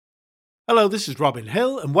Hello, this is Robin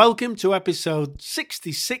Hill, and welcome to episode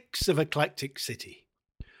 66 of Eclectic City.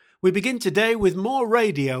 We begin today with more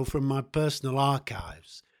radio from my personal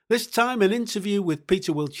archives. This time an interview with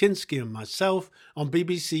Peter Wilczynski and myself on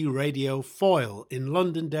BBC Radio Foyle in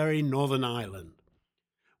Londonderry, Northern Ireland.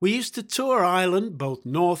 We used to tour Ireland, both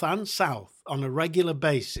north and south, on a regular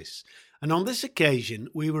basis, and on this occasion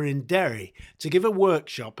we were in Derry to give a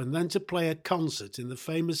workshop and then to play a concert in the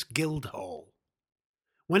famous Guildhall.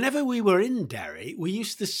 Whenever we were in Derry, we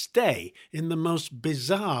used to stay in the most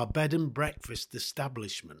bizarre bed and breakfast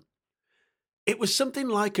establishment. It was something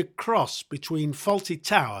like a cross between Fawlty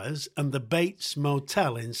Towers and the Bates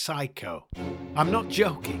Motel in Psycho. I'm not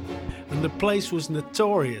joking, and the place was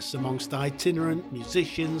notorious amongst itinerant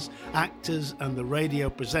musicians, actors and the radio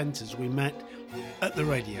presenters we met at the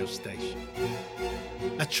radio station.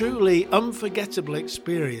 A truly unforgettable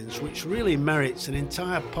experience which really merits an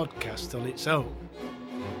entire podcast on its own.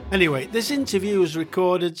 Anyway, this interview was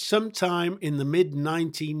recorded sometime in the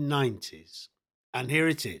mid-1990s, and here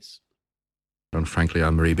it is. And frankly,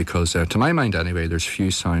 Anne-Marie, because to my mind anyway, there's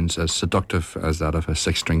few sounds as seductive as that of a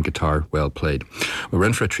six-string guitar well played. We're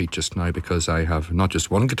in for a treat just now because I have not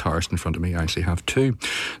just one guitarist in front of me, I actually have two.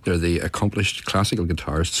 They're the accomplished classical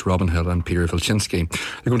guitarists Robin Hill and Peter Wilczynski.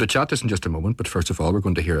 They're going to chat to us in just a moment, but first of all, we're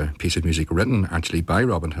going to hear a piece of music written actually by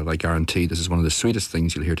Robin Hill. I guarantee this is one of the sweetest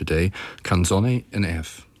things you'll hear today, Canzone in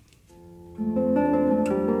F.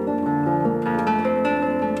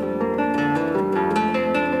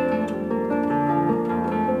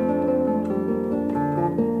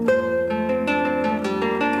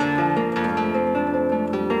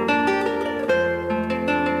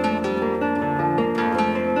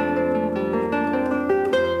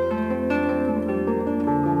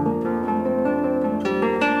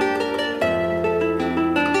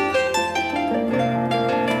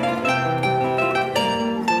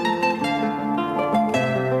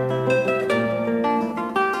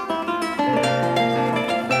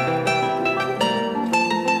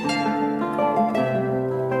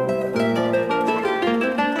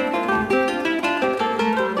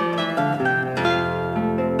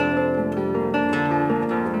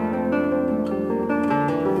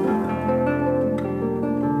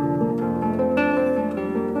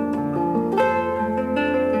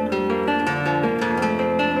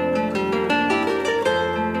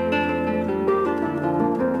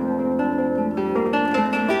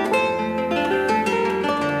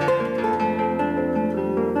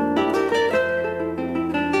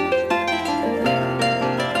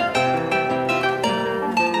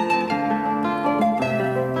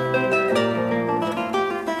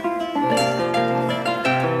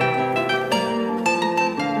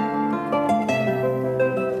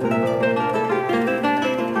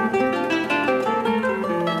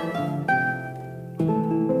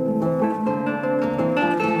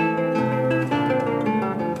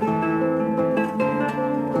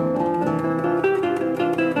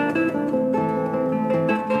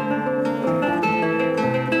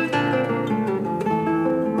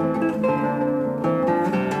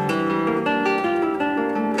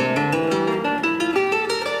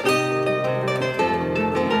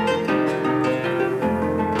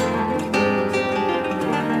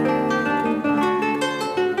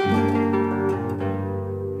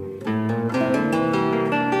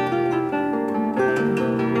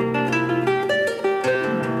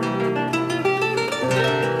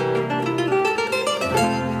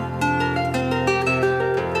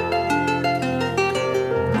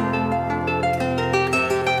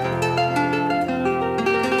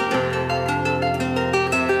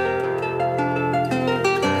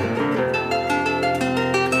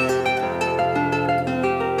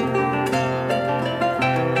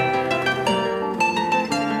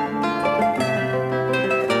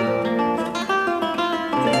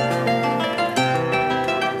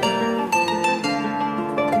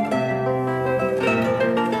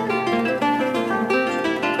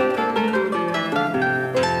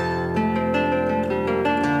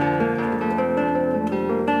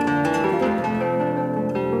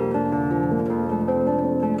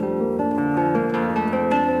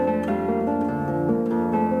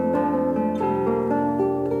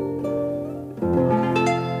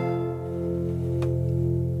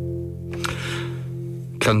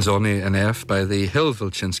 Canzone in F by the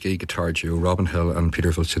Hill-Wilczynski guitar duo, Robin Hill and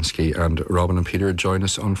Peter Wilczynski. And Robin and Peter join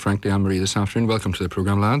us on Frankly Anne-Marie this afternoon. Welcome to the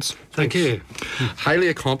programme, lads. Thank you. Highly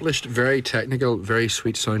accomplished, very technical, very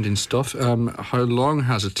sweet sounding stuff. How long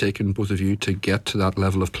has it taken both of you to get to that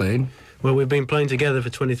level of playing? Well, we've been playing together for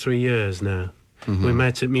 23 years now. Mm-hmm. We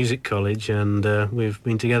met at music college and we've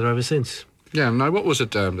been together ever since. Yeah, now what was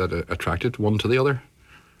it that attracted one to the other?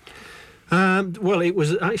 Well, it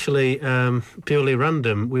was actually purely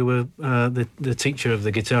random. We were the teacher of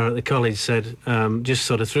the guitar at the college said just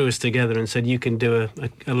sort of threw us together and said you can do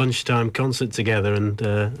a lunchtime concert together,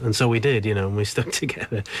 and so we did, and we stuck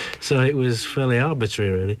together. So it was fairly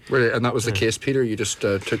arbitrary, really. Really, and that was the case, Peter. You just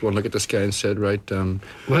took one look at this guy and said, right.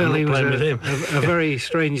 Well, he was a very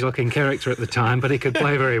strange-looking character at the time, but he could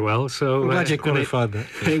play very well. So I'm glad you qualified that.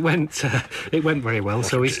 It went very well,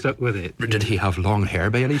 so we stuck with it. Did he have long hair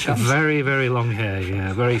by any chance? Very, very long hair,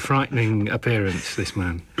 yeah. Very frightening appearance, this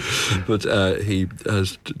man. But he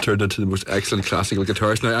has turned into the most excellent classical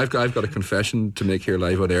guitarist. Now, I've got a confession to make here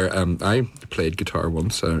live on air. I played guitar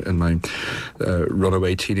once in my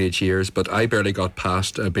runaway teenage years, but I barely got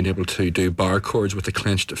past being able to do bar chords with a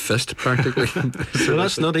clenched fist, practically. So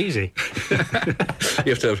that's not easy.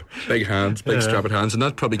 You have to have big hands, big strapping hands, and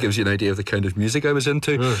that probably gives you an idea of the kind of music I was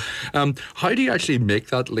into. How do you actually make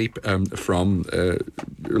that leap from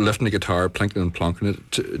lifting a guitar, plinking and plonking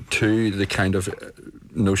it, to the kind of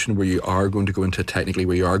notion where you are going to go into technically,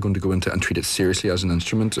 where you are going to go into and treat it seriously as an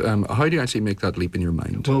instrument? How do you actually make that leap in your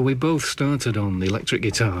mind? Well, we both started on the electric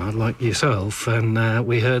guitar, like yourself, and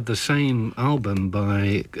we heard the same album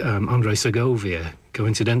by Andre Segovia,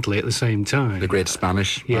 coincidentally at the same time. The great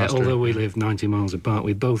Spanish master. Although we lived 90 miles apart,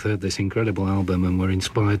 we both heard this incredible album and were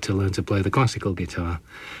inspired to learn to play the classical guitar.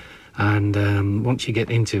 And once you get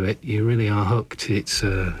into it, you really are hooked. It's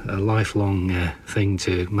a lifelong thing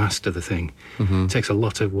to master the thing. It takes a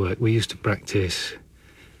lot of work. We used to practice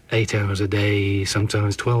 8 hours a day,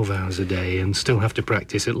 sometimes 12 hours a day, and still have to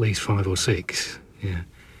practice at least 5 or 6. Yeah,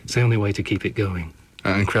 it's the only way to keep it going.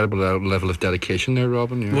 An incredible level of dedication there,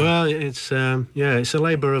 Robin. Yeah. Well, it's it's a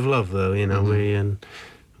labour of love, though. We I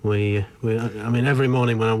mean, every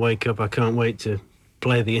morning when I wake up, I can't wait to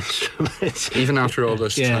play the instrument. Even after all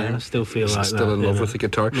this time, I still feel like still that, in love with the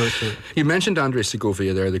guitar. You mentioned Andre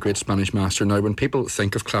Segovia there, the great Spanish master. Now, when people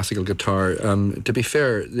think of classical guitar, to be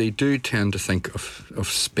fair, they do tend to think of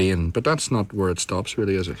Spain, but that's not where it stops,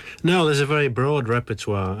 really, is it? No, there's a very broad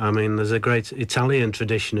repertoire. I mean, there's a great Italian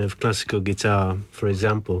tradition of classical guitar, for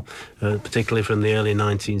example, particularly from the early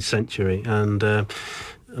 19th century, and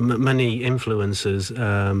many influences,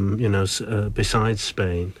 besides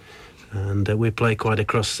Spain. And we play quite a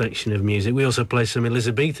cross-section of music. We also play some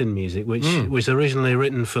Elizabethan music, which was originally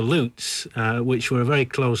written for lutes, which were a very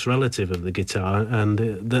close relative of the guitar, and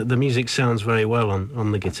the music sounds very well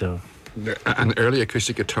on the guitar. An early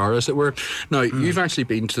acoustic guitar, as it were. Now, you've actually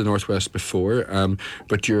been to the Northwest before,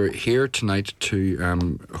 but you're here tonight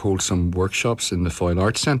to hold some workshops in the Foyle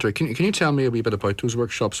Arts Centre. Can you tell me a wee bit about those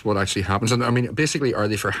workshops, what actually happens? And I mean, basically, are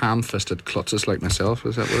they for ham-fisted klutzes like myself?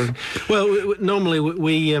 Is that what it is? Well, normally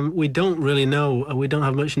we don't really know, we don't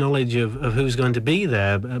have much knowledge of who's going to be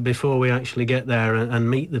there before we actually get there and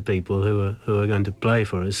meet the people who are going to play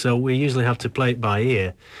for us. So we usually have to play it by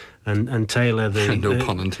ear. And tailor the... No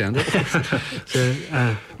pun intended.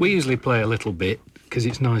 We usually play a little bit because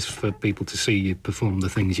it's nice for people to see you perform the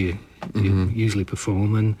things you usually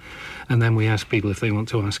perform, and then we ask people if they want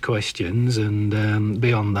to ask questions, and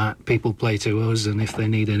beyond that, people play to us, and if they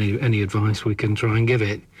need any advice, we can try and give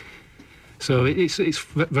it. So it's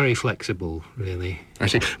very flexible, really.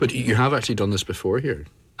 Actually, but you have actually done this before here.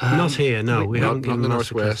 Not here, no. We haven't given the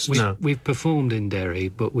Northwest. We've performed in Derry,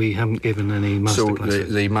 but we haven't given any masterclasses.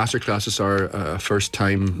 So the masterclasses are a first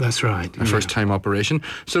time. That's right. A first time operation.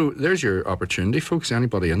 So there's your opportunity, folks.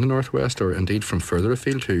 Anybody in the Northwest, or indeed from further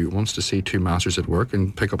afield, who wants to see two masters at work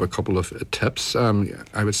and pick up a couple of tips,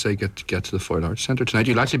 I would say get to the Foyle Arts Centre tonight.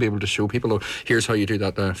 You'll actually be able to show people, here's how you do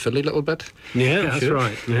that fiddly little bit. Yeah, that's sure.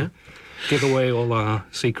 right. Yeah. Give away all our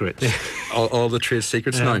secrets. all the trade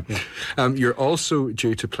secrets now. Yeah. You're also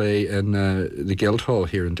due to play in the Guildhall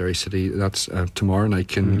here in Derry City. That's tomorrow night.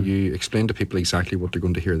 Can you explain to people exactly what they're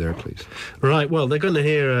going to hear there, please? Right, well, they're going to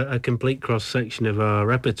hear a complete cross-section of our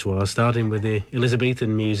repertoire, starting with the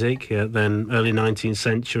Elizabethan music, then early 19th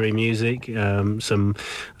century music, some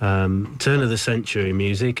turn-of-the-century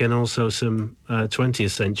music, and also some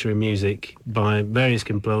 20th century music by various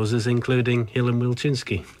composers, including Helen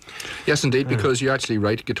Wilczynski. Yes, indeed, because you actually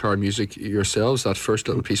write guitar music yourselves. That first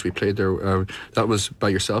little piece we played there, that was by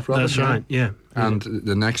yourself, Robin? That's right, yeah. And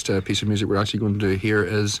the next piece of music we're actually going to do here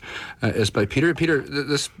is by Peter. Peter,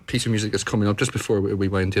 this piece of music is coming up just before we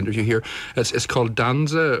went to interview here. It's called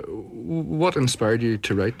Danza. What inspired you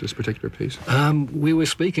to write this particular piece? We were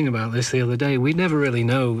speaking about this the other day. We never really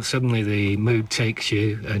know. Suddenly the mood takes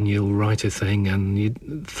you and you'll write a thing,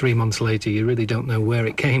 and 3 months later you really don't know where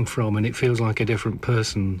it came from, and it feels like a different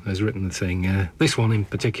person has written the thing. This one in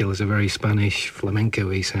particular is a very Spanish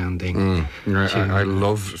flamenco-y sounding. I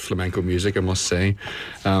love flamenco music, I must must say.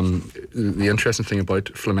 The interesting thing about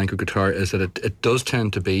flamenco guitar is that it does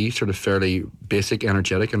tend to be sort of fairly basic,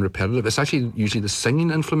 energetic and repetitive. It's actually usually the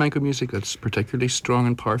singing in flamenco music that's particularly strong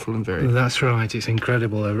and powerful and varied. That's right, it's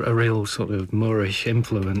incredible, a real sort of Moorish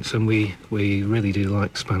influence, and we really do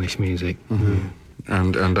like Spanish music. Mm-hmm.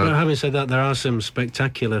 And well, having said that, there are some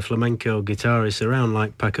spectacular flamenco guitarists around,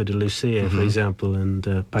 like Paco de Lucia, for example, and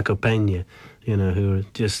Paco Peña, who are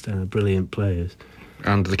just brilliant players.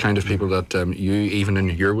 And the kind of people that you, even in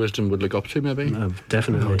your wisdom, would look up to, maybe?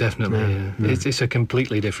 Definitely. Oh, definitely, yeah. It's a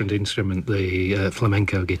completely different instrument, the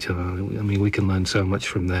flamenco guitar. I mean, we can learn so much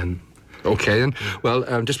from them. Okay, then.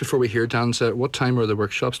 Well, just before we hear Dan's, what time are the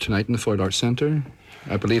workshops tonight in the Foyle Arts Centre?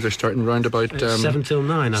 I believe they're starting around about 7 till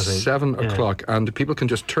 9, I think. 7 o'clock, and people can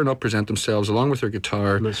just turn up, present themselves along with their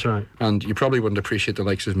guitar. That's right. And you probably wouldn't appreciate the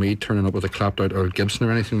likes of me turning up with a clapped out Earl Gibson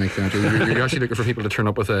or anything like that. You're actually looking for people to turn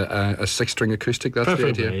up with a 6-string acoustic. That's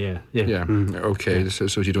preferably, the idea. Yeah. Okay,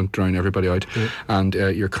 so you don't drown everybody out. Yeah. And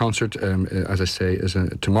your concert, as I say, is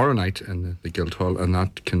tomorrow night in the Guildhall, and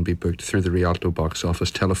that can be booked through the Rialto box office.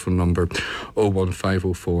 Telephone number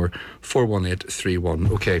 01504 41831.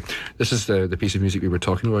 Okay, this is the piece of music we were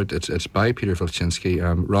talking about. It's by Peter Wilczynski.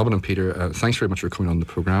 Robin and Peter, thanks very much for coming on the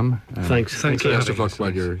programme. Thanks. Best of luck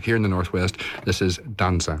while you're here in the Northwest. This is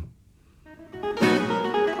Danza.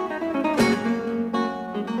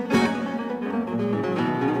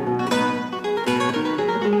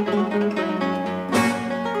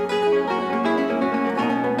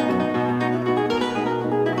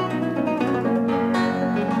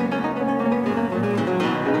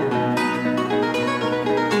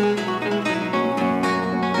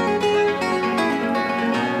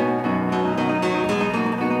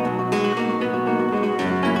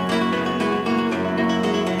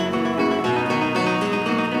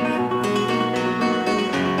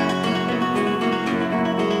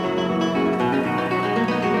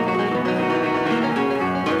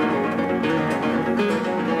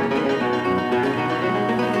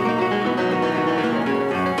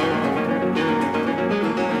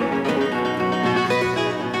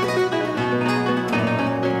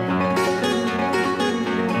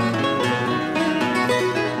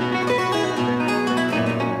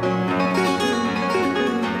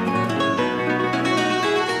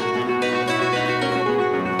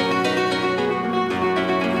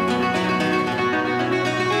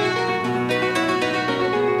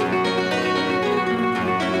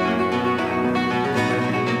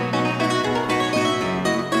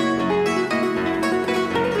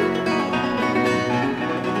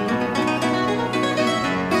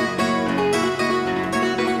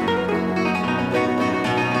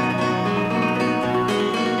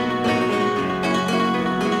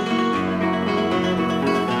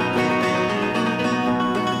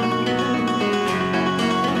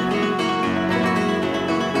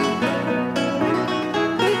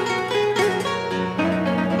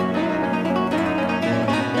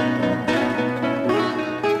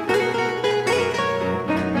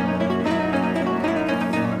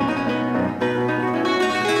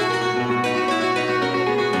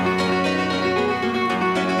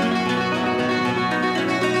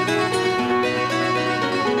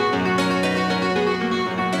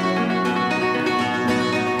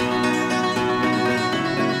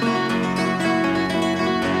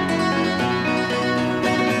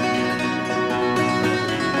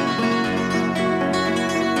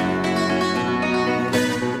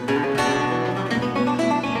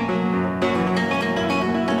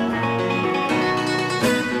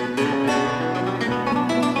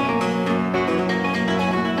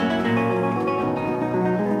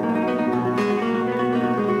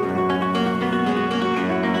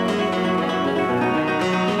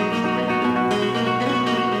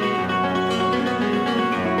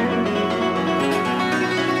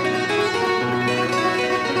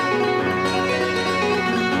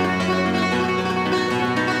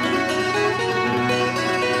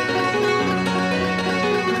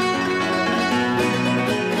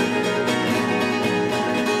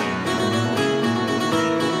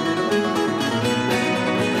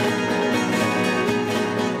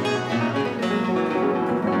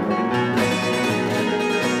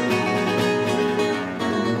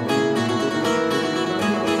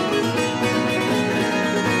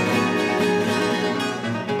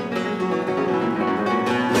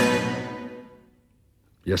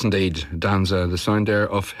 Yes, indeed. Danza, the sound there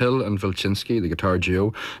of Hill and Wilczynski, the guitar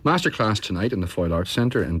duo. Masterclass tonight in the Foyle Arts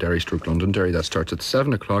Centre in Derry Stroke, Londonderry. That starts at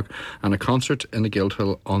 7 o'clock, and a concert in the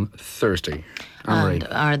Guildhall on Thursday. And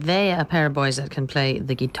are they a pair of boys that can play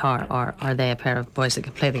the guitar, or are they a pair of boys that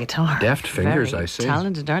can play the guitar? Deft fingers, Very I see.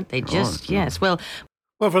 Talented, aren't they? Just, yes. Well,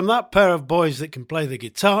 Well, from that pair of boys that can play the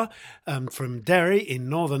guitar, from Derry in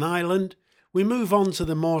Northern Ireland, we move on to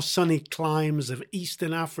the more sunny climes of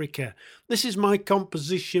Eastern Africa. This is my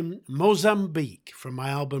composition Mozambique from my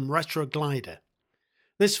album Retroglider.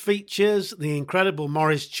 This features the incredible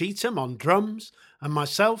Maurice Cheetham on drums and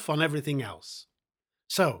myself on everything else.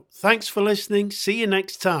 So, thanks for listening. See you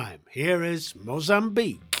next time. Here is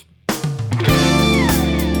Mozambique.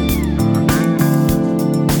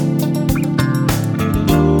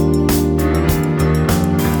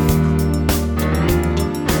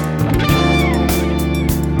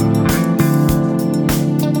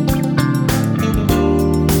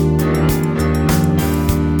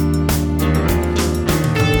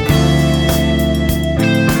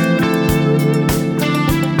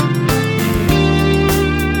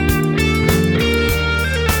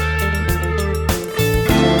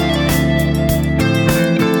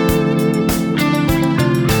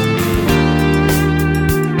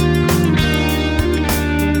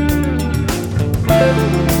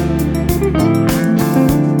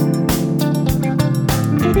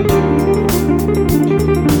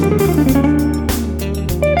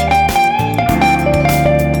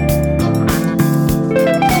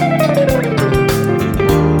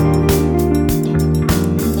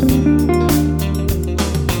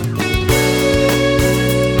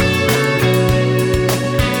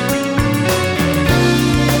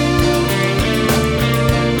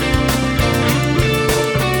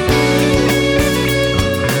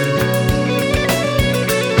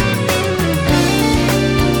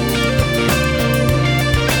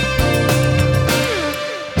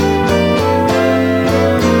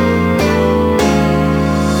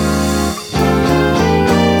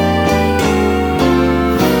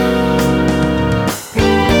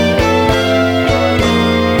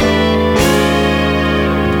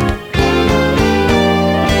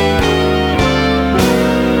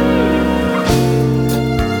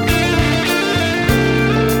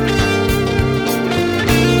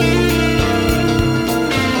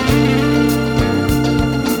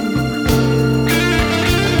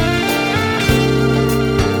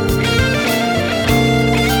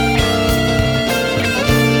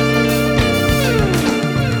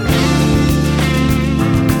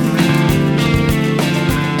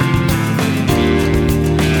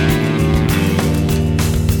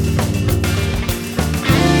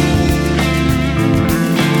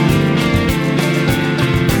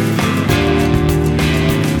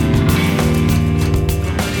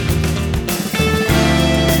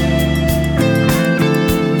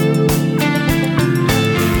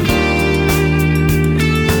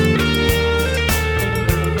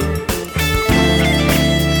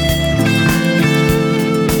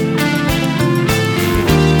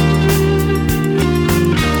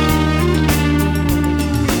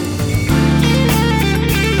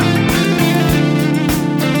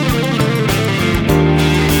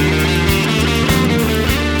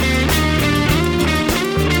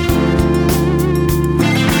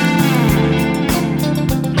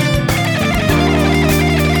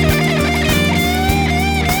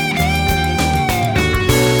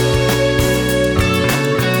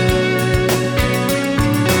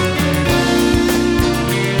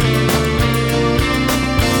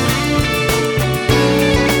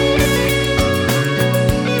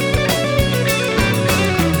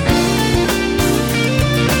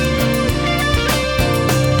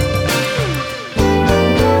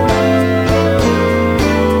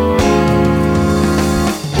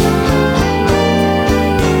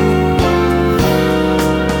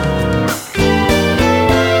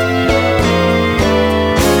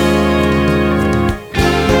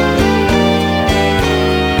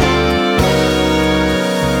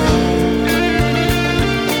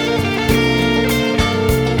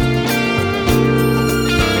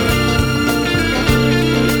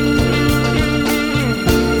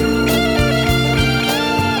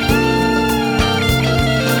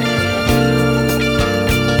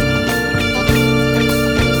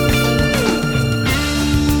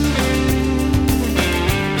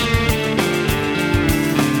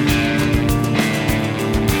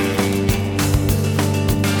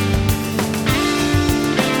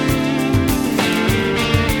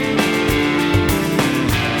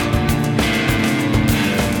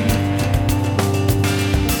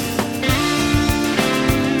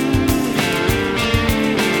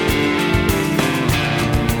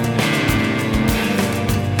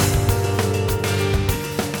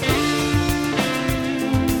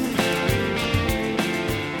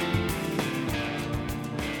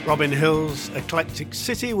 Robin Hill's Eclectic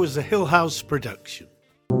City was a Hill House production.